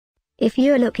If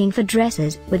you're looking for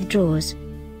dresses with drawers,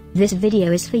 this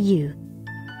video is for you.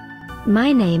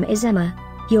 My name is Emma,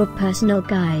 your personal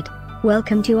guide.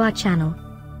 Welcome to our channel.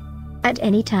 At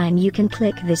any time you can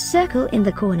click this circle in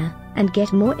the corner, and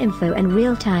get more info and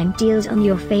real-time deals on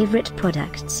your favorite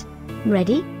products.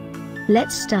 Ready?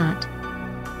 Let's start.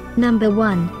 Number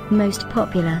 1, Most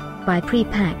Popular, by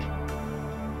Prepac.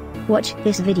 Watch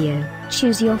this video,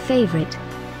 choose your favorite.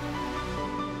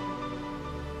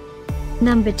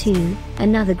 Number 2,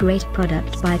 another great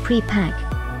product by Prepac.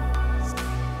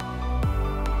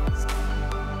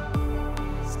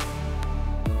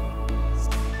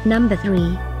 Number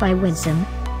 3, by Winsome.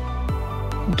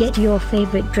 Get your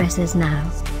favorite dresses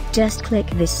now. Just click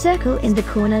this circle in the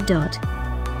corner dot.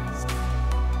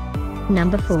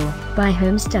 Number 4, by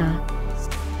Homestar.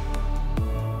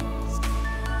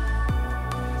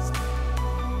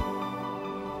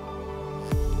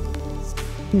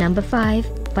 Number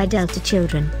 5, by Delta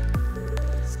Children.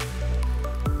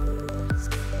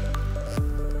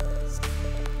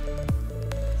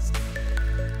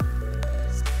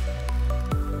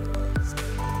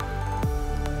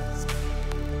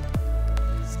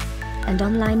 And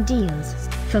online deals,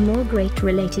 for more great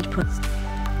related products.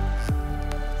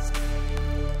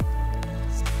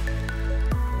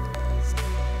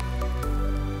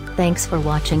 Thanks for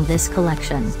watching this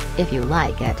collection. If you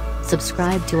like it,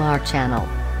 subscribe to our channel.